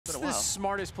What's the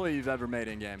smartest play you've ever made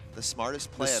in game? The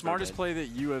smartest play. The smartest play that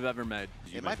you have ever made.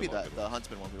 It might be the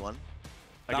Huntsman 1v1.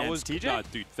 That was TJ. No,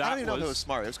 dude, that I don't even know if it was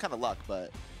smart. It was kind of luck,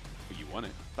 but you won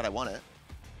it. But I won it,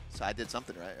 so I did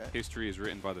something right. History is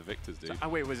written by the victors, dude. So,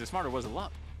 wait, was it smart or was it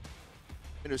luck?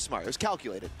 It was smart. It was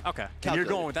calculated. Okay. And you're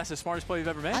going with that's the smartest play you've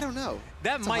ever made? I don't know.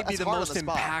 That might be the most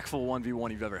impactful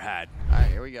 1v1 you've ever had. All right,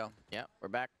 here we go. Yeah, we're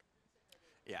back.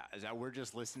 Yeah, as we're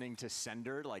just listening to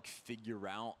Sender like figure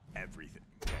out everything.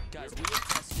 Guys, we have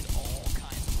tested all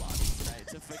kinds of lobbies tonight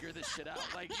to figure this shit out.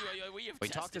 Like we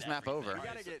talked this map over.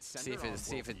 See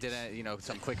if it didn't, you know,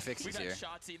 some quick fixes here.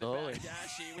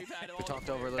 We talked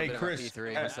over a little bit Chris, about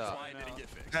B3. What's up?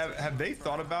 Have they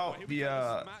thought about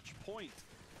the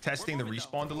testing the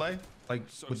respawn delay, like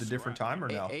with the different time, or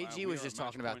no? AG was just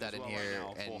talking about that in here,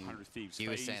 and he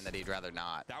was saying that he'd rather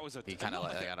not. He kind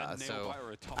of so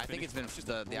I think it's been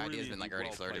the idea's been like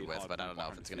already flirted with, but I don't know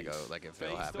if it's gonna go like if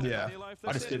it'll happen. Yeah,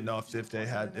 I just didn't know if they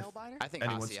had I think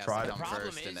anyone's tried it.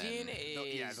 First, and then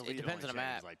it depends on the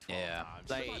map. Yeah,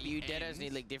 like you dead as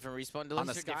need like different respawn delays on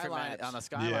the skyline. On the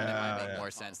skyline, it might make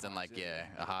more sense than like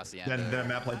a Hacienda. Then a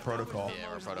map like Protocol.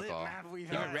 Yeah, or Protocol.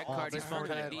 Even red card respawn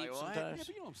kind of deep sometimes.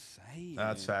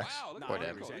 That's facts.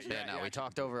 Yeah, no, we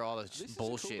talked over all this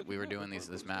bullshit we were doing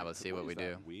this map. Let's see what we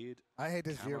do. I hate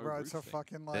this view, bro. It's so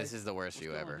fucking like... This is the worst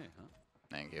view ever.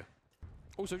 Thank you.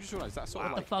 Also, just realized that's sort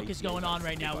of what the fuck is going on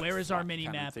right now? Where is our mini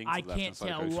map? I can't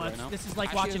tell what. This is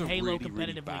like watching Halo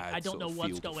competitively. I don't know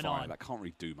what's going on. That can't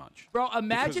really do much. Bro,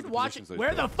 imagine watching.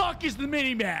 Where the fuck is the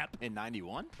mini map? In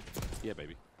 91? Yeah,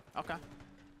 baby. Okay.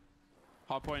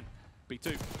 Hard point.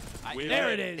 B2.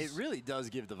 There it is. It really does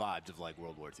give the vibes of like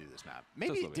World War II. This map.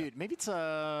 Maybe, dude. Maybe it's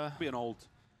be an old.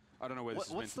 I don't know where this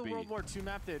is meant to be. What's the World War II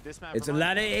map that this map? It's a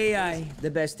lot of AI. The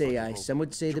best AI. Some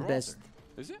would say the best.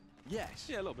 Is it? Yes.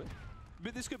 Yeah, a little bit.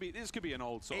 But this could be an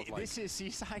old sort of like. This is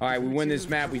Seaside. All right, we win this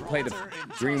map. We play the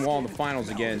Green Wall in the finals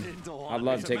again. I'd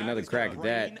love to take another crack at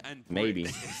that. Maybe.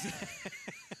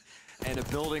 And a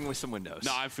building with some windows.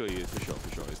 No, I feel you for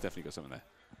sure. It's definitely got something there.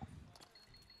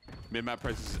 Mid-map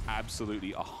presence is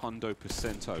absolutely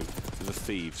 100%o to the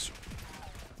Thieves.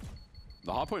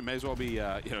 The hard point may as well be, you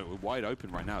know, wide open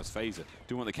right now. It's Phaser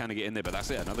doing what they can to get in there, but that's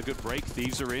it. Another good break.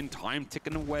 Thieves are in. Time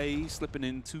ticking away, slipping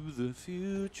into the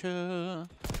future.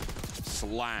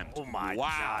 Slammed. Oh my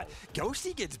God.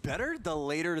 Ghosty gets better the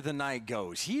later the night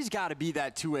goes. He's got to be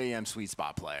that 2 a.m. sweet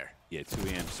spot player. Yeah, 2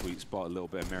 a.m. sweet spot. A little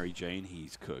bit of Mary Jane.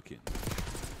 He's cooking.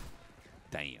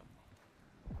 Damn.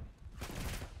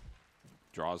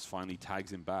 Draws finally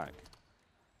tags him back.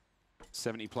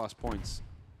 70+ points.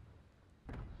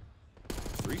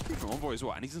 3-3 from Envoy as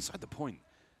well, and he's inside the point.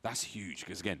 That's huge,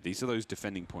 because again, these are those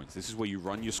defending points. This is where you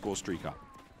run your score streak up.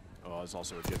 Oh, there's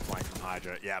also a good flank from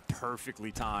Hydra. Yeah,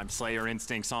 perfectly timed. Slayer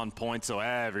instincts on point, so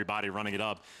everybody running it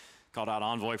up. Called out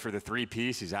Envoy for the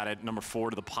 3-piece. He's added number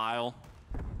 4 to the pile.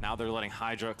 Now they're letting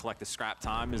Hydra collect the scrap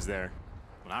time. Is there?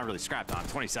 Well, not really scrap time.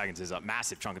 20 seconds is a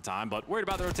massive chunk of time, but worried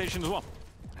about the rotation as well.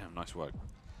 Damn, nice work.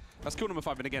 That's kill number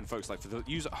 5. And again, folks, like for the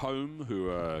users at home who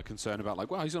are concerned about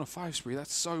like, wow, he's on a 5 spree.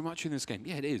 That's so much in this game.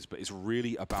 Yeah, it is, but it's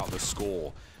really about the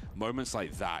score. Moments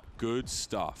like that, good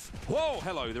stuff. Whoa,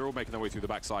 hello. They're all making their way through the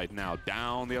backside now.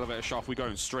 Down the elevator shaft we go,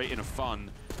 and straight into fun.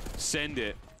 Send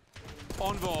it.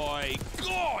 Envoy.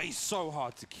 God, he's so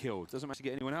hard to kill. Doesn't matter to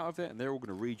get anyone out of it, and they're all going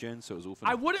to regen, so it's all for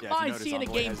I wouldn't mind seeing a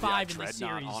game 5 in this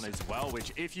series. On as well,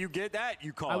 which if you get that,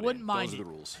 you call it. I wouldn't mind. Those are the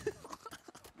rules.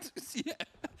 Yeah.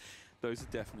 Those are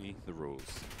definitely the rules.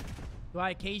 Do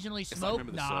I occasionally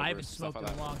smoke? Nah, I haven't smoked in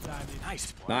a long time, dude.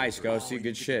 Nice, Ghosty.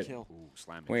 Good shit.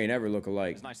 We ain't ever look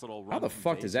alike. How the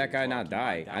fuck does that guy not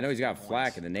die? I know he's got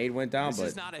flak and the nade went down,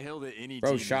 but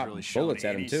bro shot bullets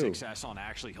at him too. Success on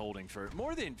actually holding for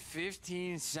more than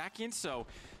 15 seconds. So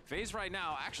FaZe right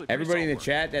now actually. Everybody in the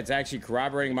chat that's actually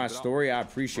corroborating my story, I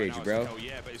appreciate you, bro.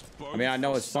 I mean, I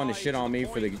know it's fun to shit on me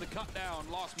for the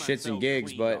shits and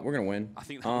gigs, but we're gonna win.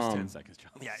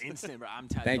 Yeah, instant. Bro. I'm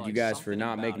thank you guys for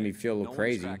not making me feel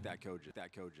crazy.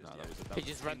 He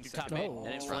just runs to top 8 and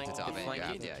then run to top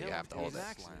 8. Yeah, you have to hold it.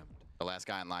 The last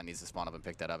guy in line needs to spawn up and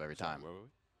pick that up every time.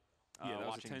 Yeah,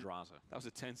 that was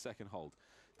a 10-second hold.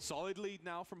 Solid lead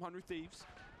now from 100 Thieves.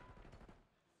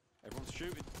 Everyone's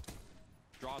shooting.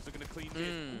 Draws are going to clean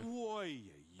it. Yoy,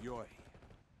 yoy.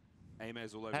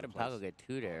 Aimers all over had the him place. Puzzle get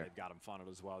 2 there. They've got him funneled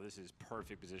as well. This is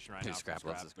perfect position right now. Scrap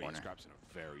loves this corner. Scrap's in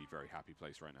a very, very happy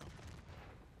place right now.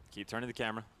 Keep turning the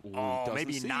camera. Oh,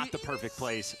 maybe not the perfect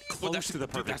place. Close to the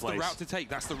perfect place. That's the route to take.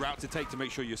 That's the route to take to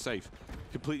make sure you're safe.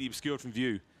 Completely obscured from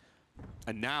view.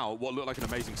 And now, what looked like an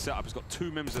amazing setup has got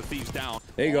 2 members of Thieves down.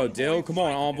 There you go, Dill. Come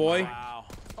on, Envoy. Wow.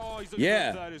 Oh,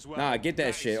 yeah. Well. Nah, get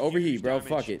that shit. Overheat, bro.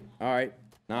 Fuck it. All right.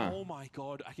 Nah. Oh my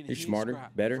God, I can He's hear smarter,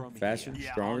 Scrap better, from faster,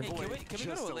 here. stronger. Hey, can we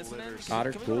go to a listen in?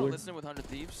 Hotter, Can we go to a cooler. listen with 100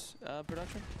 Thieves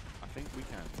production? I think we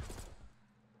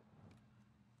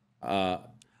can.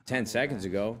 10 seconds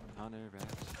ago.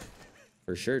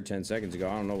 For sure, 10 seconds ago.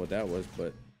 I don't know what that was,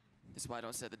 but. This is why I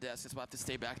don't set the desk. That's why I have to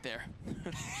stay back there.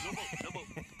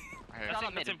 Right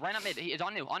up mid. Right up mid. He is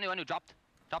on new. On new. Dropped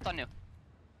on new. I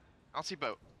don't see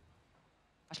boat.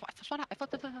 I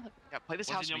thought that. Yeah, play this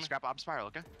house with me, Scrap. I'm Spiral,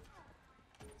 okay?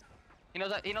 He knows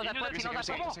that. He knows that. He knows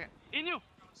that.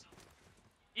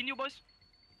 In you, boys.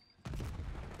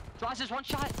 Draws his one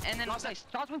shot and then nice.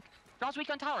 Draws weak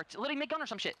on tower. It's literally mid gun or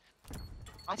some shit.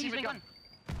 I think he's mid gun.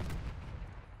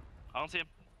 I don't see him.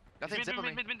 Nothing.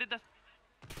 Mid.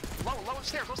 Low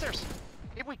stairs.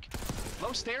 Hit weak.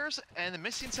 Low stairs and the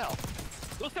missing cell.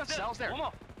 Cell's there. One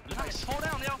more. Nice. Hold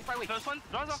down, yo. Right weak. First one.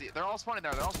 See, they're all spawning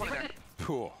there.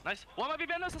 Cool. Nice. One might be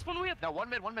better. That's spawn weird. No, one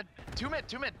mid. Two mid.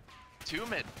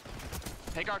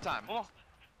 Take our time. One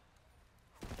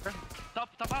more. Top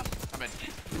half. I'm in.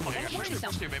 Okay, push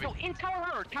two, baby. No, in tower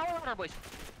ladder, boys.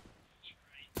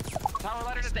 Tower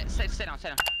ladder. Stay down.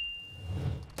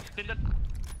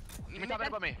 Give me top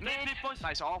above me. Mid, boys.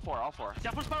 Nice, all four.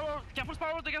 Careful spiral,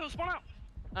 they get to spawn out.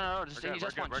 No, just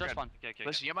spawn. Okay.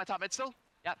 Listen, you have my top mid still?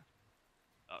 Yep.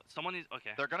 Someone needs,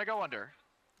 okay. They're gonna go under.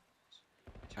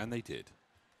 And they did.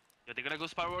 Yeah, they're gonna go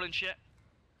spiral and shit.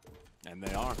 And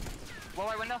they are. Low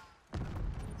right window.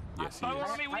 Yes, he is.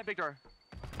 Right, big door.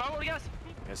 Spiral, yes.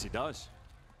 Yes, he does.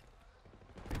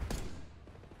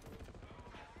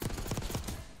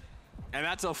 And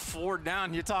that's a 4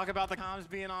 down. You talk about the comms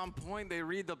being on point. They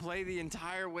read the play the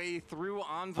entire way through.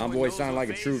 Envoy sound like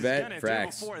a true vet.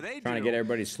 Frax. Trying to get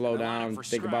everybody to slow down,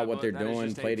 think about what they're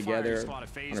doing, play together.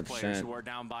 100%. Who are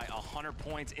down by 100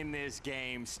 points in this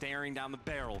game, staring down the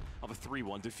barrel of a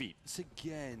 3-1 defeat. Once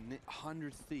again,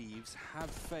 100 Thieves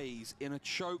have FaZe in a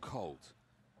chokehold.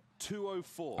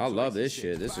 204. I love this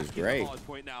shit. This is great.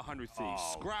 Point now, 100 Thieves.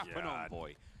 Scrap and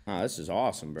Envoy. Oh, this is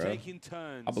awesome, bro.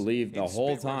 I believe the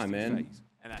whole time, man.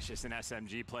 And that's just an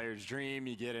SMG player's dream.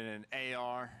 You get in an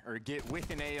AR, or get with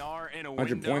an AR in a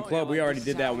 100-point club. We already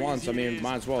did that once. I mean,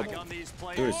 might as well do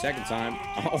it a second time.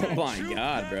 Oh my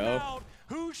God, bro.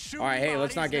 All right, hey,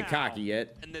 let's not get cocky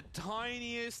yet. And the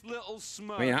tiniest little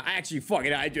smoke. I mean, I actually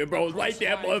fucking I do, bro. Light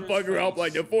that motherfucker up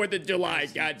like the 4th of July.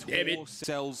 God damn it.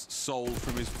 Cells soul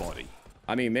from his body.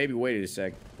 I mean, maybe wait a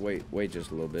sec. Wait just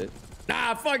a little bit.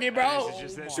 Nah, fuck it, bro.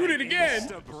 Shoot it again.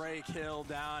 Just a break hill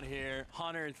down here.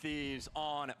 100 Thieves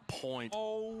on point.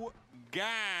 Oh,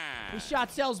 God. We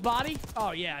shot Cell's body.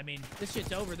 Oh, yeah, I mean, this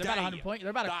shit's over. They're about 100 points. They're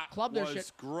about to club their shit. That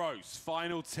was gross.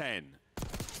 Final 10.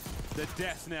 The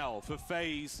death knell for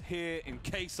FaZe here in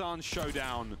Kaysan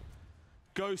Showdown.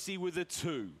 Ghosty with a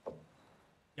 2.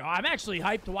 Yo, I'm actually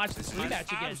hyped to watch this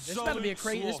rematch again. This is about to be a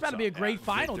crazy. This is about to be a great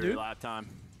final, dude. Time.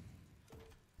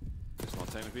 It's not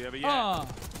technically ever yet. All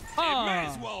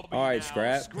right,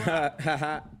 Scrap.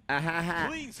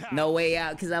 No way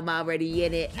out because I'm already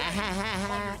in it.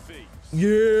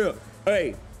 Yeah.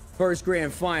 Hey, first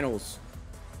grand finals.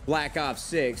 Black Ops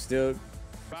 6, dude.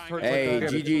 Hey,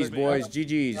 GG's, boys.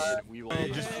 GG's.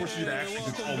 Just force you to actually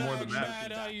control more than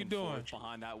that. How you doing?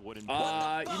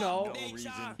 You know,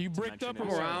 you bricked up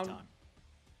around.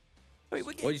 Wait,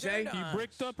 What'd you say? You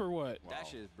bricked up or what? Wow. That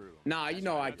shit is brutal. Nah, you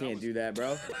know I can't do that,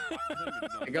 bro.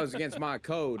 It goes against my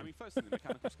code.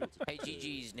 Hey,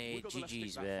 GG's, Nate.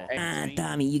 GG's, man.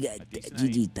 Tommy, you got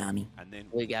GG's, Tommy.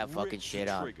 We got fucking shit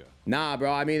up. Nah,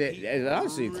 bro. I mean, it's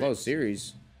honestly a close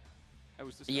series.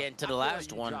 Yeah, into the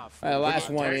last one. The last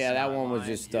one, yeah, that one was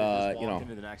just, you know.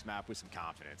 Into the next map with some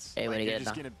confidence. Hey, when you get it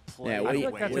done. Yeah, I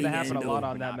feel like that's gonna happen a lot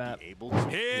on that map.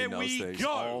 Here we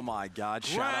go. Oh my God!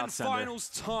 Grand finals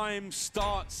time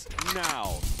starts now.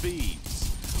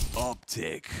 Thieves,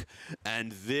 Optic,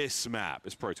 and this map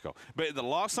is Protocol. But the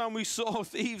last time we saw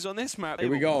Thieves on this map,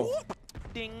 here we go.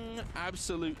 Ding,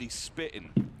 absolutely spitting.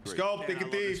 Let's go, Pick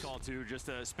and Thieves. Call too, just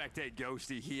to spectate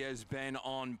Ghosty. He has been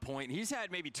on point. He's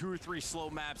had maybe 2 or 3 slow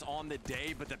maps on the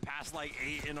day, but the past like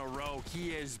 8 in a row,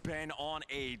 he has been on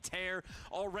a tear.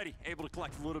 Already able to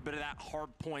collect a little bit of that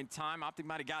hard point time. Optic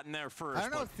might have gotten there first. I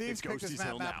don't know if Thieves picked this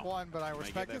map 1, but I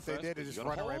respect if they did to just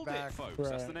run it right back. Folks.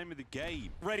 Right. That's the name of the game.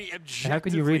 Ready, objectively. How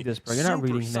could you read this, bro? You're not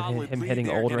reading him hitting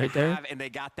old right there. And they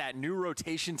got that new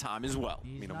rotation time as well. I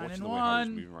mean, I'm watching the way Harry's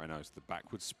moving right now. It's the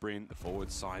backward sprint, the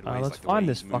forward sideways. Let's find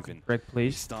this fucking brick,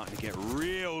 please. He's starting to get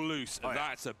real loose, and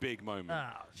that's a big moment.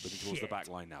 Looking towards the back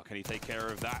line now. Can he take care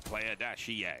of that player? Dash,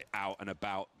 out and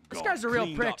about. This guy's a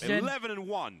real prick, Jen.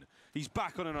 11-1. He's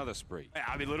back on another spree.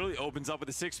 I mean, literally opens up with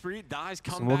a 6 spree, dies,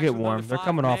 comes We'll back get with warm. another They're 5.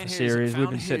 coming off Man a has series. We've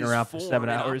been found sitting his around for form, 7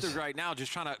 and hours. Optic right now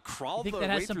just trying to crawl think the that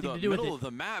has way through something the to do with middle it? of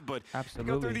the map, but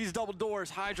Absolutely. go through these double doors.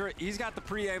 Hydra, he's got the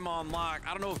pre-aim on lock.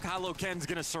 I don't know if Kylo Ken's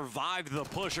going to survive the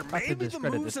push, or Not to maybe the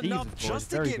discredit move's the enough Thieves, just boys.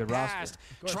 to Very get good past.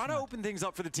 roster. Trying to open things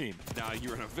up for the team. Now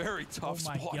you're in a very tough Oh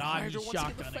my spot. God, Hydra he's wants to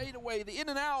get the shotgunning. fade away, the in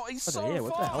and out. He's What the- so yeah,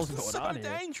 what the hell's fast. It's going on so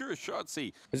here? dangerous,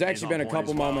 Shotzzy. There's actually been a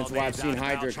couple moments where I've seen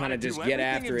Hydra kind of just get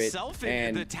after it,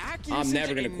 and I'm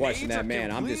never going to question that man.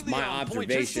 I'm just my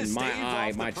observation, my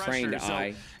eye, my trained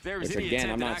eye. Which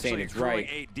again, I'm not saying it's right.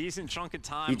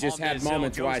 He just had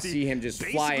moments where I see him just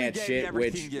fly at shit,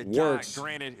 which works.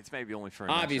 Granted, it's maybe only for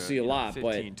Obviously a lot,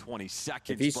 but 15-20 seconds.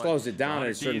 if he slows it down at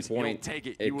a certain point,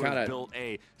 it kind of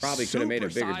probably could have made a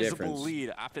bigger difference.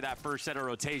 Lead after that first set of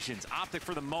rotations. Optic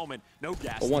for the moment, no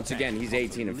gas. But once again, he's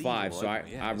 18-5, so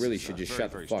I really should just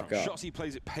shut the fuck up. Shotzzy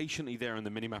plays it patiently there in the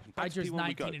minimap. Hydra's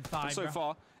 19-5. So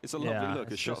far, it's a lovely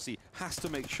look as Shotzzy has to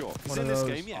make sure. Because one in of this those-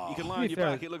 game, yeah, you can To lie be on your fair,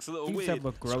 back, it looks a little teams weird. have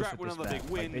looked gross Scrap with with this another big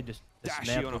map. win. Like, they just Dashy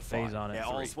snap on the a phase 5. on it. Yeah,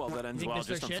 all's well that ends think well. this is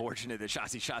Just their shit? unfortunate that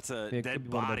Shotzzy shot's a Yeah, it dead could be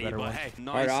one of the body, better but ones. hey.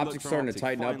 All right, Nice Optic's look from starting to Optic,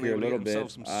 tighten up finally here a able to little get bit.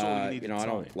 himself some sorely needed You know, I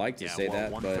don't time. like to say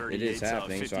that, but it is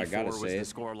happening, so I gotta 138 say was it. the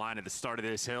score line at the start of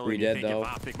this hill. Pretty And you dead, think though.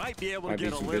 if Optic might be able to Might be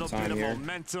get a some good little bit time of here.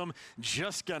 momentum,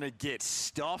 just gonna get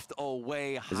stuffed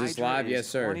away. Is this Hydra live? is Yes,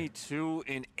 sir.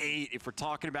 22-8 if we're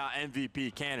talking about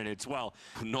MVP candidates. Well,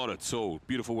 Not at all.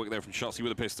 Beautiful work there from Shotzzy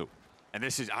with a pistol. and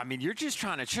this is, I mean, you're just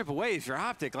trying to chip away if you're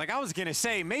Optic. Like I was going to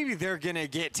say, maybe they're going to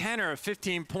get 10 or a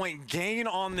 15-point gain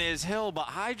on this hill, but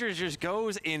Hydra just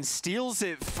goes and steals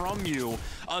it from you.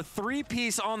 A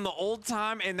 3-piece on the old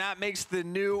time, and that makes the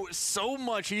new so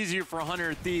much easier for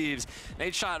 100 Thieves.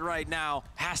 Nate shot right now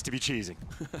has to be cheesing.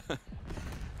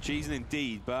 Cheesing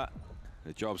indeed, but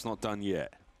the job's not done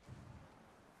yet.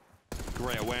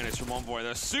 Great awareness from Envoy.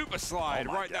 The super slide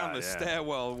Oh my right down God, the yeah.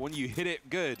 stairwell. When you hit it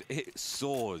good, it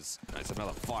soars. That's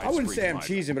another 5. I wouldn't spree say I'm for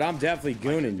Hydra. cheesing, but I'm definitely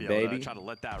gooning, baby. Try to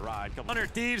let that ride. 100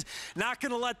 Thieves, not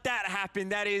going to let that happen.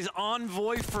 That is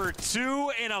Envoy for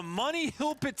 2 and a money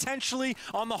hill potentially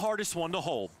on the hardest one to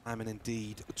hold. I mean,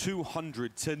 indeed,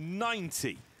 200 to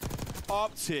 90.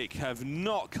 Optic have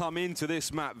not come into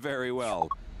this map very well.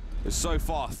 But so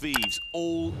far, Thieves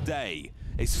all day.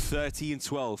 It's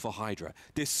 30-12 for Hydra.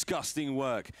 Disgusting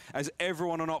work as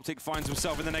everyone on Optic finds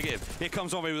himself in the negative. Here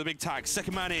comes Envoy with a big tag.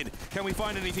 Second man in. Can we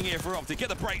find anything here for Optic? Get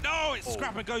the break. No, it's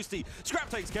Scrap and Ghosty. Scrap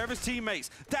takes care of his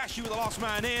teammates. Dashy with the last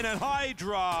man in, and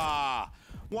Hydra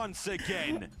once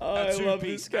again. I love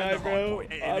this guy, bro.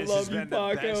 I love you, The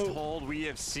best Paco. hold we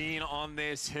have seen on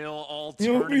this hill all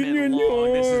Yo, tournament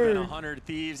long. This has been Senor. 100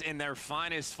 Thieves in their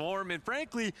finest form, and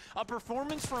frankly, a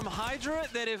performance from Hydra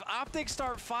that if Optic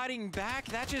start fighting back,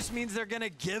 that just means they're gonna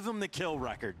give them the kill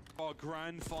record. Our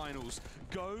grand finals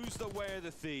goes the way of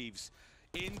the Thieves.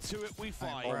 Into it we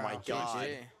fight. Oh my God.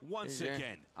 Once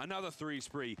again, another 3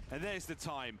 spree, and there's the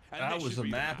time. And That this was should a be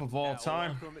the map of all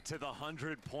time. Welcome to the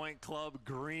 100-point club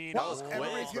green. Well,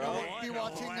 everybody's What going a to be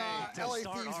watching way to LA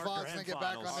start Thieves our vlogs grand and get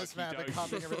back on finals. this map and Okey-doke.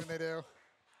 copying everything they do.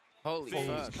 Holy Thieves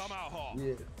fuck. come out hot.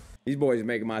 These boys are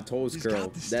making my toes He's curl.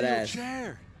 got the That steel ass.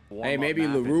 chair. Hey, Warm-up maybe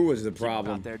map and LaRue was the keep 'em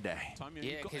problem. out their day.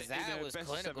 Yeah, because that was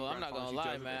clinical. I'm not going to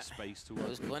lie, Matt. It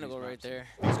was clinical right there.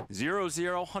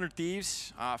 0-0, 100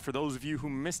 Thieves. For those of you who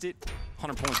missed it,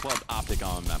 100-point club Optic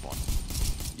on map 1.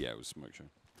 Yeah, it was smoke show.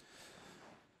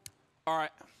 All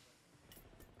right.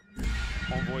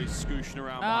 Envoy scooshing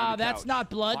around behind the that's couch. not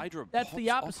blood. Hydra That's the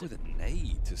pops opposite. off with a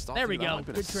nade to start There we things go. up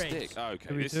with Good a trades. stick. Okay,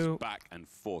 Maybe this two. is back and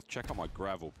forth. Check out my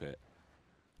gravel pit.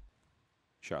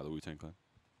 Shout out the Wu-Tang Clan.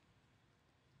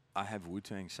 I have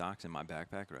Wu-Tang socks in my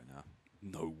backpack right now.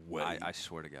 No way. I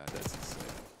swear to God. That's insane.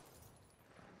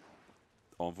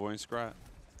 Envoy and Scrat.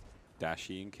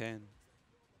 Dashy and Ken.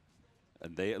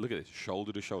 And they, look at this,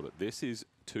 shoulder to shoulder. This is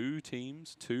 2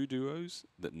 teams, 2 duos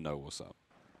that know what's up.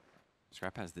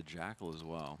 Scrap has the Jackal as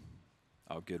well.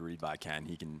 Oh, good read by Ken.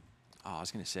 He can, I was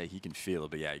going to say he can feel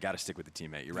it, but yeah, you got to stick with the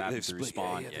teammate. You're rapid through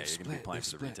spawn. Yeah, you're going to be playing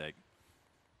for the retake.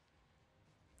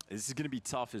 This is going to be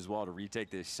tough as well to retake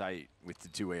this site with the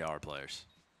 2 AR players.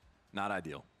 Not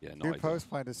ideal. Yeah, no Dude, idea. post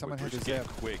plan. Did someone hit his Get zip?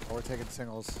 quick. Or we're taking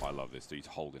singles. I love this, dude. He's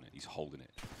holding it. He's holding it.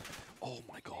 Oh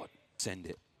my God. Send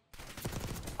it.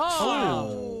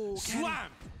 Oh! Slam!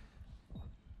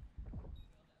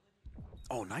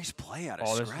 Oh, nice play out of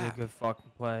Oh, this is a Scrap. good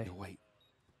fucking play. No, wait.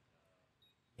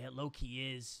 Yeah,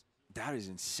 low-key is. That is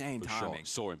insane Good timing. shot.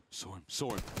 Saw him. Saw him. Saw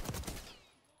him.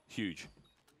 Huge.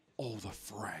 Oh, the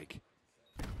frag.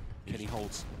 Kenny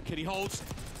holds. Kenny holds.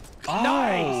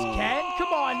 Nice, Ken.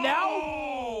 Come on now.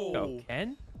 Go,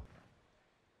 Ken.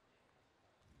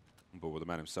 But with the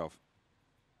man himself.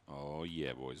 Oh,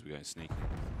 yeah, boys. We're going sneaky.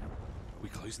 We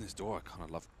closing this door. I kind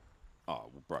of love. Oh,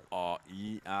 bro. Oh,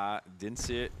 didn't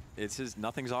see it. It's his.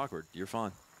 Nothing's awkward. You're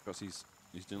fine. Because he's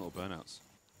doing little burnouts.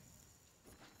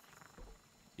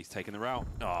 He's taking the route.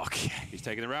 Oh, okay. He's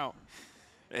taking the route.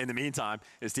 In the meantime,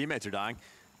 his teammates are dying.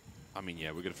 I mean,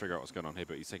 yeah, we're gonna figure out what's going on here.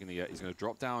 But he's taking the. He's gonna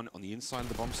drop down on the inside of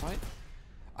the bomb site.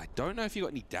 I don't know if he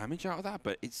got any damage out of that,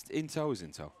 but it's intel is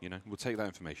intel. You know, we'll take that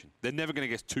information. They're never going to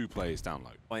get 2 players down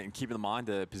low. And keep in mind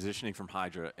the positioning from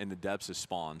Hydra in the depths of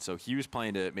spawn. So he was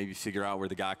playing to maybe figure out where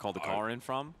the guy called the car in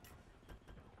from.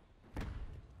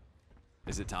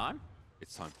 Is it time?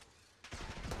 It's time.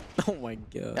 Oh my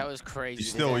god. That was crazy. He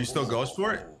still goes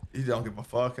for it? He don't give a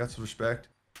fuck. That's respect.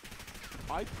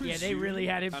 Yeah, they really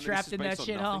had him trapped in that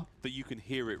shit, huh? But you can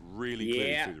hear it really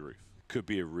clearly through the roof. Could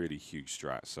be a really huge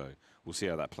strat, so we'll see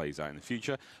how that plays out in the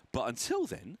future. But until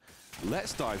then,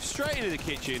 let's dive straight into the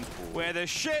kitchen where the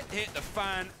shit hit the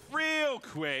fan real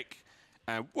quick.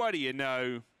 And what do you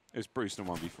know? It's Bruce in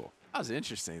 1v4. That was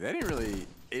interesting. They didn't really,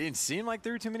 it didn't seem like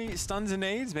there were too many stuns and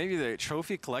nades. Maybe the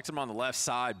trophy collects them on the left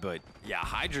side, but yeah,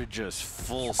 Hydra just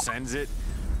full sends it.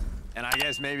 And I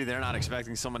guess maybe they're not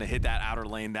expecting someone to hit that outer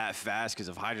lane that fast, because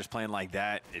if Hydra's playing like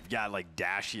that, if you got like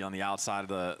Dashy on the outside of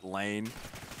the lane,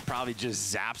 probably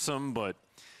just zaps them, but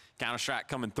counter-strat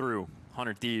coming through.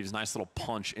 100 Thieves, nice little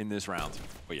punch in this round.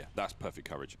 But yeah, that's perfect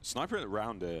coverage. Sniper in the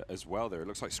round as well there. It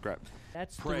looks like Scrap.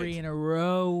 That's Pred 3 in a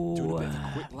row. Doing a bit of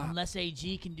a quick lap. Unless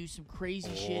AG can do some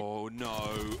crazy shit. Oh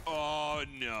no. Oh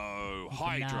no.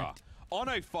 Hydra. On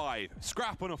a 5,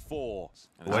 Scrap on a 4.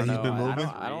 The way he's been moving.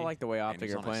 I don't like the way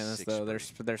Optic are playing this though.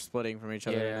 They're splitting from each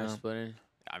other right now. Splitting.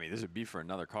 I mean, this would be for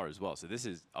another car as well. So this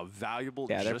is a valuable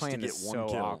they're just to playing get one so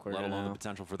kill, awkward let alone now. the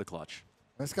potential for the clutch.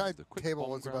 This guy Table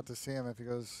was about to see him if he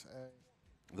goes.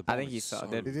 I think he saw.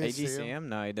 Did AG see him?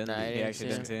 No, he didn't. No, he actually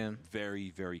didn't see him.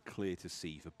 Very, very clear to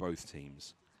see for both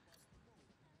teams.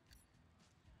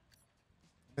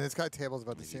 And this guy Table's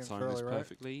about to see him early, right?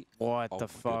 Perfectly. What the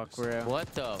fuck, bro? What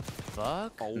the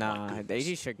fuck? Oh nah,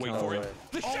 AG should kill him.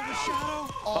 The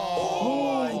shadow!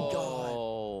 Oh my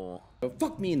god. Oh,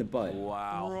 fuck me in the butt.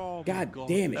 Wow. God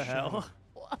damn it. The hell?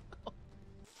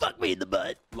 Fuck me in the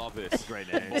butt. Love it.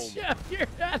 Great name. You're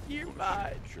out of your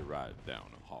mind. Should ride down.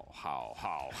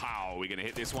 How are we gonna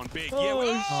hit this one big? Oh,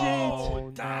 yeah,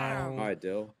 shit. Damn. All right,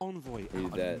 Dill. Envoy Leave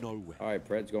out that. of nowhere. All right,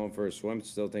 Pred's going for a swim.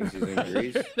 Still thinks he's in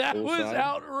Greece. That Full was side.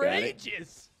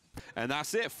 outrageous. And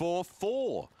that's it for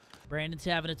 4. Brandon's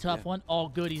having a tough one. All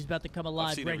good. He's about to come I've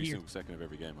alive seen right every here. single second of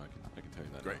every game. I can tell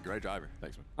you that. Great driver.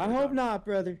 Thanks, man. I hope not,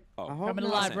 brother. Oh. I hope Coming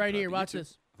not. alive right You here. Watch too.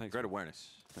 this. Thanks. Great awareness.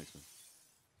 Thanks, man.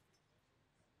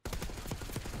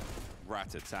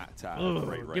 Rat-a-tat-tat. Ugh,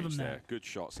 Great give range him there. that. Good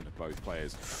shots into both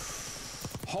players.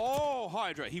 Oh,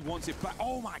 Hydra. He wants it back.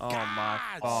 Oh, my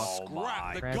God.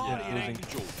 Scrap the Guardian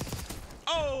Angel.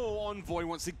 Oh, Envoy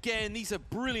once again. These are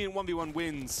brilliant 1v1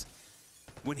 wins.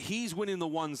 When he's winning the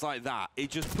ones like that, it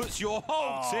just puts your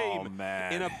whole team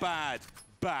in a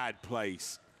bad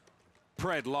place.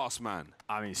 Pred, last man.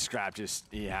 I mean, Scrap just,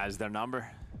 he has their number.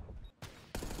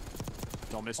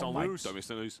 Don't miss, don't lose. Don't miss,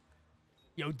 don't lose.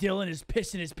 Yo, Dylan is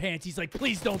pissing his pants. He's like,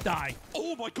 please don't die.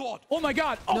 Oh, my God. Oh, my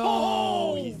God. No,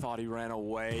 Oh, he thought he ran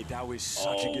away. That was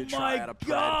such a good try out of Pred.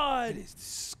 God. It is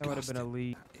disgusting. That would have been a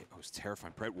lead. It was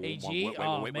terrifying. Pred, AG? wait,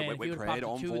 Oh, man, if he would've popped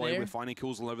Pred, the two Envoy, there. we're finding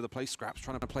kills all over the place. Scrap's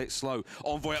trying to play it slow.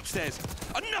 Envoy upstairs.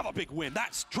 Another big win.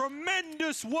 That's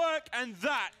tremendous work, and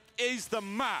that is the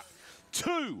map.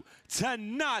 2 to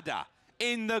nada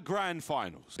in the grand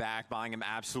finals. Back, buying him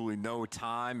absolutely no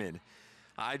time, and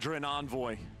Hydra and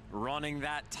Envoy running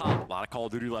that top. A lot of Call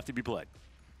of Duty left to be played.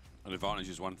 An advantage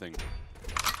is one thing.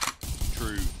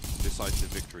 True decisive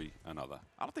victory, another.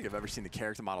 I don't think I've ever seen the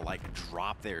character model like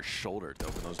drop their shoulder to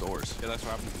open those doors. Yeah, that's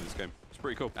what happens in this game. It's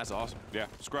pretty cool. That's awesome. Yeah,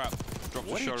 Scrap. Drops the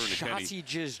What shoulder did in the Kenny. Shotzi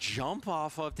just jump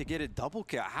off of to get a double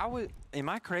kill? Am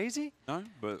I crazy? No,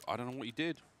 but I don't know what you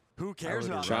did. Who cares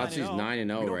about Shotzi's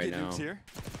 9-0 right now. Here.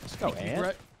 Let's go,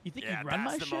 Ant. You think Yeah, you run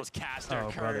my that's the shit? most caster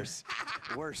curse.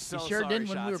 We're so You sure sorry, didn't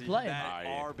when we were Shotzi. playing. That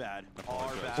are bad.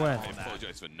 When? I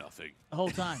apologize for nothing. The whole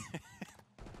time.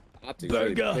 Optic's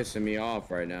really pissing me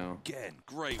off right now. Again,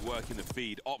 great work in the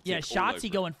feed. Optic Yeah, all over Shotzi it.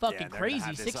 going fucking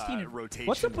crazy. 16 and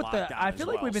what's up with the? I feel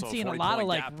like we've been seeing a lot of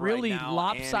like really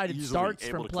lopsided starts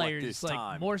from players,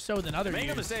 like more so than other Make no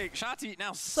years. mistake, Shotzi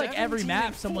now It's like every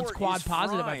map someone's quad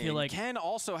positive. I feel like. Ken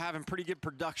also having pretty good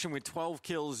production with 12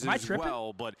 kills Am I as tripping?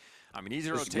 well, but I mean, easy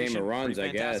Just rotation, game of runs,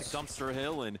 pretty I fantastic guess. dumpster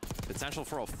hill, and potential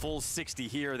for a full 60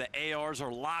 here. The ARs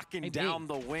are locking down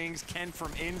the wings. Ken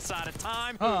from inside of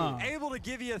time, able to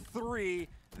give you 3.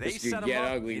 They This could set him get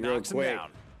up, ugly he real knocks him quick. down.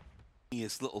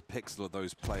 Tiniest little pixel of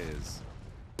those players.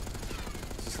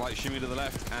 It's a slight shimmy to the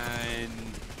left, and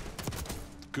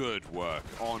Good work,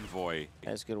 Envoy.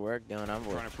 That's good work doing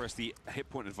Envoy. Trying to press the hit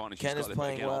point advantage. Ken is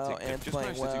playing well and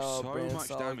playing well. So much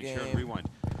damage here in Rewind.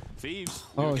 Thieves.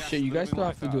 Oh shit, you guys still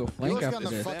have to do a flank after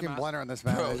this. fucking blender on this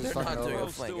map. Bro, Just we're fucking not doing over. a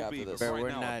flank after this. Bro, We're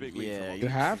not. Yeah, You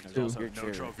have to. No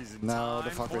trophies in No, time. the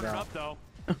fuck we Cornered don't. up, though.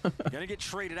 Gonna get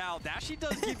traded out. Dashy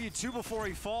does give you 2 before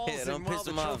he falls, Yeah, don't and while piss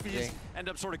the him off, trophies Jay. end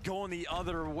up sort of going the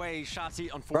other way. Shotzi,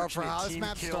 Bro, unfortunate for how this team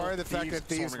map kill. started, the fact that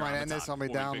Thieves swarming might around end the this top, on me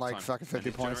falling down big like time. fucking 50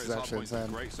 And points is generates actually hard points.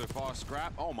 insane. Great so far.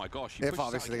 Scrap. Oh my gosh. He If pushes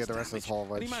obviously out they get the against rest of this whole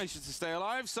damage, and he wedge. manages to stay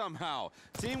alive somehow.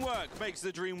 Teamwork makes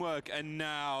the dream work, and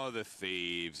now the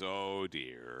Thieves. Oh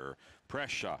dear.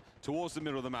 Pressure towards the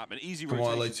middle of the map. An easy Come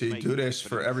on, rotation. LAT, do this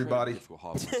for everybody.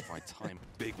 Time.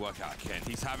 Big workout, Ken.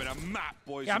 He's having a map,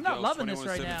 boys. Yeah, I'm and not girls, loving this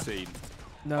right 21-17.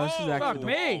 No, this is actually Fuck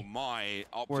me. Oh my,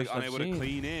 Worst Optic I've unable to seen.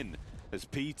 clean in as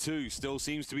P2 still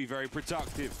seems to be very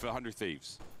productive for 100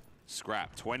 Thieves.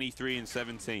 Scrap, 23 and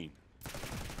 17.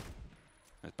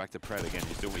 Back to Pred again.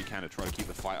 He's doing what he can to try to keep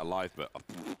the fight alive, but a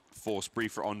force spree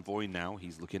for Envoy now.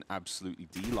 He's looking absolutely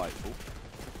delightful.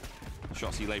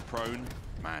 Shots he lay prone.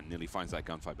 Man, nearly finds that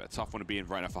gunfight, but a tough one to be in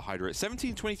right now for Hydra. At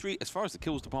 17-23, as far as the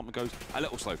kills department goes, a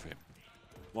little slow for him.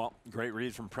 Well, great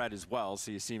read from Pred as well. So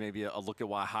you see maybe a look at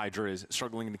why Hydra is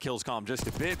struggling in the kills column just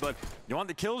a bit. But you want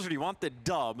the kills or do you want the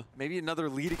dub? Maybe another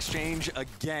lead exchange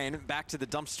again back to the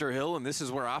dumpster hill. And this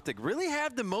is where Optic really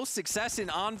have the most success in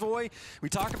Envoy. We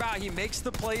talk about he makes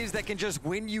the plays that can just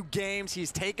win you games.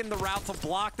 He's taken the route to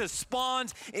block the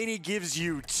spawns, and he gives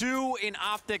you 2 in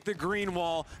Optic, the green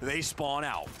wall. They spawn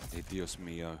out. Hey, Dios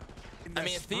mío. I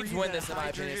mean, if Thieves win this, in my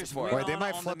opinion, it's 4. Wait, they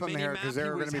might flip him here because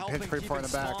they're going to be pinch pretty far in the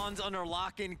back. Spawns under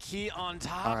lock and key on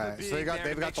top. All right, so they've got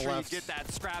the left. Get that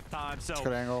scrap time. So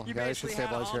good angle. You Yeah, they should basically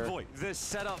have stabilize here. Envoy, the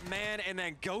setup man, and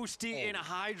then Ghosty and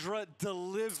Hydra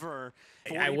deliver.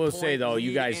 I will say though,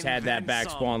 you guys had that back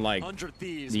spawn like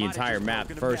the entire map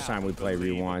the first time we played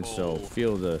Rewind, so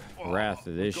feel the wrath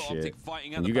of this shit.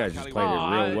 And you guys just played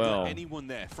it real well. Anyone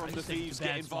there from the Thieves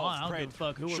get I involved. don't give a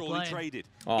fuck who we're Surely playing. traded.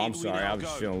 Oh, I'm sorry. I was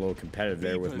just feeling a little competitive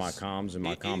there with my comms and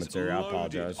my commentary. I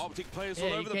apologize. Optic players Yeah, all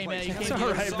you over the came place. out- you That's came all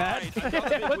out right,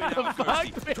 side. What the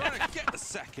fuck, Trying to get the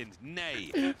second.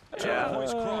 Nay. 2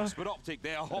 points crossed, but Optic,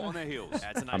 they are hot on their heels.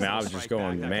 I mean, I was just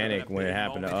going manic when it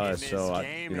happened to us, so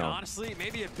I, you know. Honestly,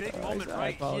 maybe a big moment I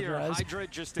right here. apologize. Hydra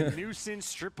just a nuisance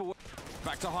strip away.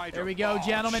 Back to Hydra. There we go,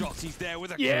 gentlemen. He's there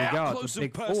with a Yeah. crowd There we go, close it's a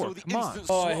and big personal four. with the Come on. instant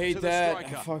Oh, I swap hate to the that.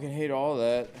 striker. I fucking hate all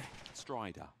that.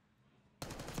 Strider.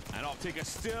 And Optic are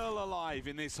still alive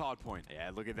in this hard point.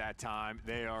 Yeah, look at that time.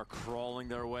 They are crawling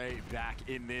their way back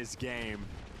in this game.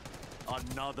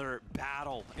 Another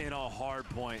battle in a hard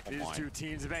point. These 2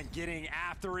 teams have been getting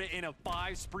after it in a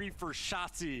 5 spree for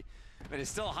Shotzi. But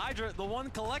it's still Hydra, the one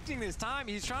collecting this time.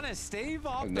 He's trying to stave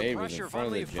off the pressure.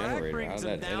 Finally, Frag brings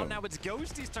him down. Now it's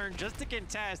Ghosty's turn just to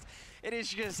contest. It is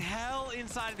just hell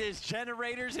inside of this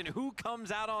generators, and who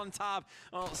comes out on top?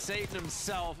 Well, Satan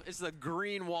himself. It's the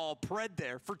green wall. Pred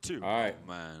there for 2. All right, Oh,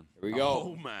 man. Here we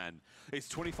go. Oh, man. It's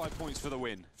 25 points for the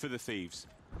win for the Thieves.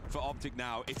 For Optic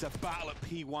now, it's a battle at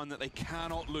P1 that they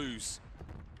cannot lose.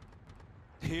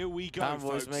 Here we go,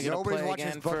 Envoy's folks. making a Nobody's play watching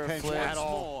again his butt for a pinch flip. at Once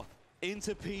all. more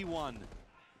into P1.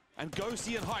 And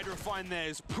Ghosty and Hydra find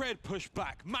theirs. Pred push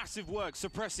back. Massive work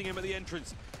suppressing him at the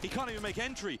entrance. He can't even make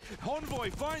entry. Envoy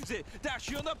finds it.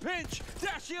 Dashy on the pinch.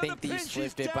 Dashy on the Think these pinch.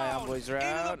 He's flipped it by down. Envoy's Into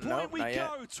route. the point Nope, we not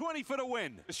go. yet. 20 for the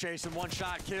win. Chasing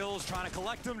one-shot kills, trying to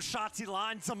collect them. Shots, he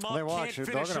lines them up. They watch Can't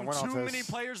it. finish They're them. gonna win off Too this. many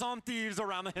players on Thieves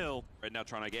around the hill. Pred now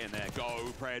trying to get in there. Go,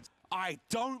 Pred. I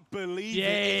don't believe Yeah,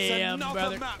 it. It's another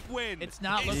brother. map win. It's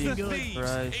not it's looking the good. Thieves.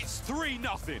 Right. It's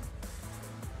 3-0.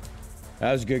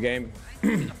 That was a good game. I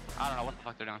don't know what the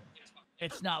fuck they're doing.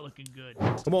 It's not looking good.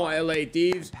 Come on, LA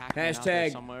Thieves.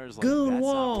 Hashtag Goon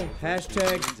Wall.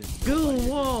 Hashtag Goon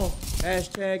Wall.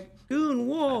 Hashtag Goon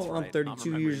Wall. I'm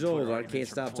 32 years old. I can't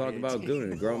stop talking about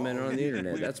gooning. Grown men are on the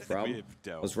internet. That's a problem.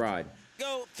 Let's ride.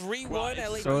 Go 3-1.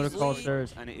 LA So the Thieves call lead.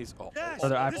 stirs. And it is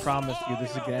Brother, I promise you, this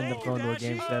is gonna end up going to a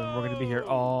game 7. We're gonna be here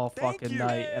all fucking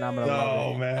night, and I'm gonna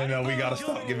love No, man, no, we gotta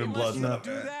stop giving blood stuff.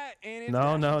 it.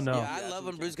 No, no, no. Yeah, I love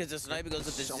him, Bruce, because the sniper goes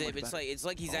with the zip. It's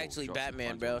like he's actually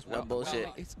Batman, bro. No bullshit.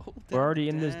 We're already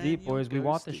in this deep, boys. We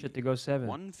want this shit to go 7.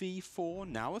 1v4,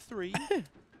 now a 3.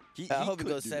 I hope it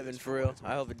goes 7 for real.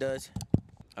 I hope it does.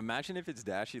 Imagine if it's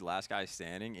Dashy, last guy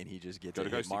standing, and he just gets Go a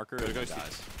to hit Ghosty. marker Go to and Ghosty.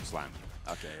 dies. Slam.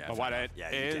 Okay, yeah. But what it yeah,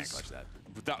 you can't is, clutch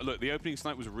that. look, the opening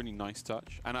snipe was a really nice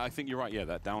touch, and I think you're right. Yeah,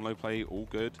 that down low play, all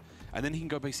good, and then he can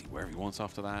go basically wherever he wants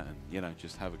after that, and you know,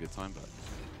 just have a good time. But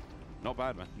not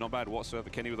bad, man. Not bad whatsoever.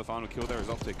 Kenny with the final kill there is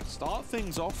Optic. Start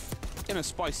things off in a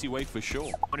spicy way for sure.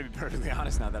 I'm going to be perfectly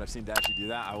honest, now that I've seen Dashy do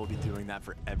that, I will be doing that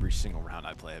for every single round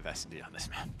I play of S&D on this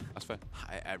map. That's fair.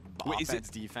 Offense,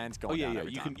 defense, going down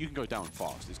every time. You can go down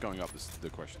fast. It's going up is the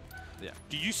question. Yeah.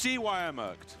 Do you see why I'm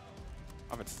irked?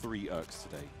 I've had 3 irks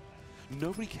today.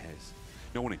 Nobody cares.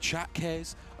 No one in chat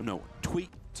cares. No one tweet.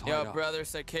 Yo, brother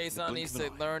said Kaysan needs to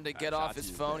learn to get off his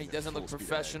phone. He doesn't look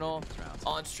professional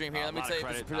on stream here. Let me tell you,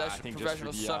 this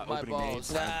professional suck my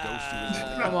balls.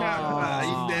 Come on. Are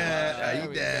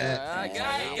you dead? I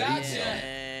got you.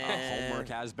 Homework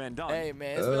has been done. Hey,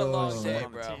 man, it's been a long day,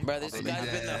 bro. Bro, this guy's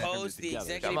been the host, the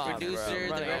executive producer,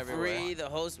 the referee, the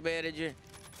host manager,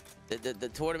 the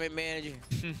tournament manager.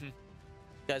 This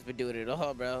guy's been doing it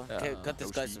all, bro. Cut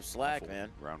this guy some slack, man.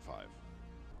 Round 5.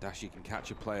 Dashy can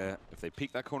catch a player. If they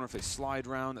peek that corner, if they slide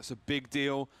round, that's a big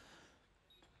deal.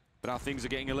 But now things are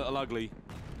getting a little ugly.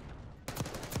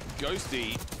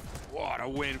 Ghosty, what a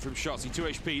win from Shotzzy. 2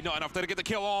 HP, not enough there to get the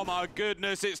kill. Oh my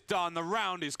goodness, it's done. The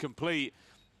round is complete.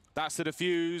 That's the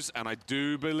defuse, and I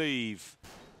do believe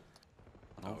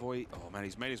Envoy, oh man,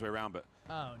 he's made his way around, but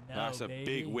that's a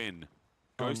big win.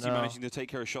 Ghosty managing to take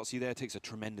care of Shotzzy there takes a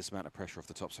tremendous amount of pressure off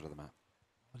the top side of the map.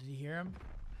 Did he hear him?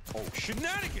 Oh,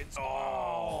 shenanigans!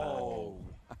 Oh!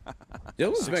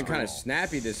 Dylan's been kind of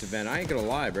snappy this event. I ain't gonna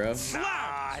lie, bro.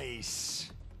 Nice.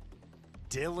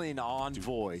 Dylan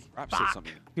Envoy. Rap said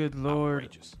something. Good lord.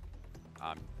 Outrageous.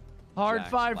 Hard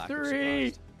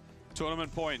 5-3.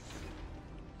 Tournament point.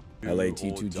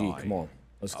 LAT2G, come on.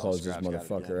 Let's close this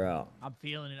motherfucker out. I'm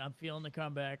feeling it. I'm feeling the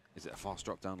comeback. Is it a fast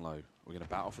drop down low? We're going to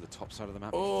battle for the top side of the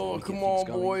map. Oh, come on,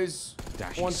 boys.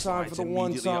 One time for the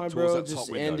one time, bro.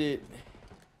 Just end it.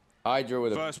 Hydra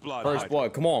with a first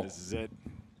blood. Come on. This is it.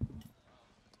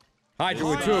 Hydra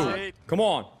with 2. Come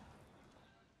on.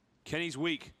 Kenny's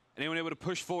weak. Anyone able to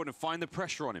push forward and find the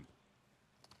pressure on him?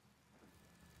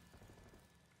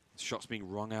 Shots being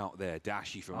wrung out there.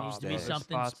 Dashy from upstairs. Needs to be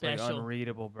something special. Like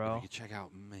unreadable, bro. You can check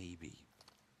out maybe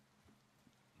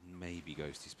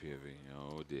Ghosty's POV.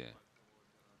 Oh dear.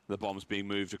 The bomb's being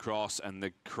moved across, and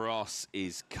the cross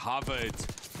is covered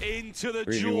into the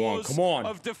jaws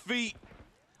of defeat.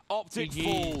 Optic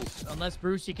falls. Unless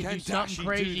Brucey can do something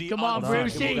crazy. Come on,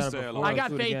 Brucey. I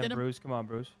got faith in him. Bruce, come on,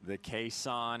 Bruce. The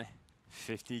Kaysan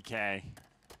 50K.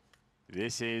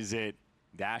 This is it.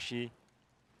 Dashy,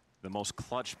 the most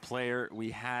clutch player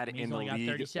we had in the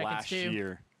league last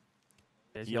year.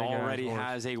 He already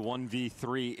has a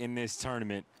 1v3 in this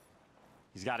tournament.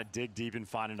 He's got to dig deep and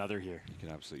find another here. He can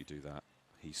absolutely do that.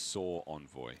 He saw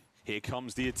Envoy. Here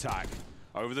comes the attack.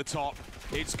 Over the top.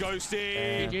 It's Ghosty.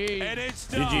 And it's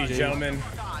done. GG's, gentlemen.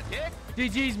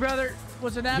 GG's, brother.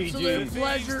 Was an absolute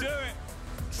pleasure. Do it.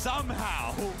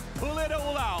 Somehow pull it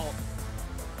all out.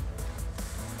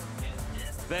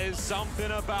 There's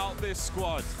something about this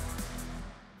squad.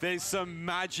 There's some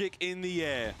magic in the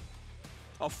air.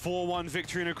 A 4-1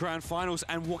 victory in a grand finals.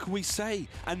 And what can we say?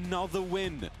 Another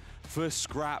win for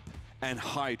Scrap and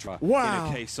Hydra in a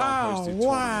Kaysan hosted tournament.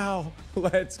 Wow.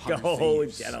 Let's go,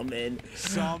 gentlemen.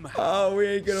 Somehow. Oh, we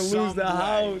ain't going to lose the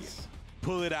house.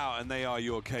 Pull it out, and they are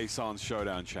your Kaysan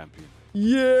Showdown champion.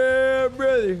 Yeah,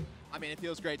 brother. I mean, it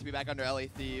feels great to be back under LA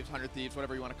Thieves, 100 Thieves,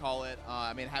 whatever you want to call it.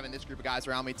 I mean, having this group of guys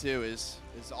around me, too, is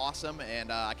awesome,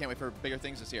 and I can't wait for bigger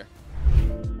things this year.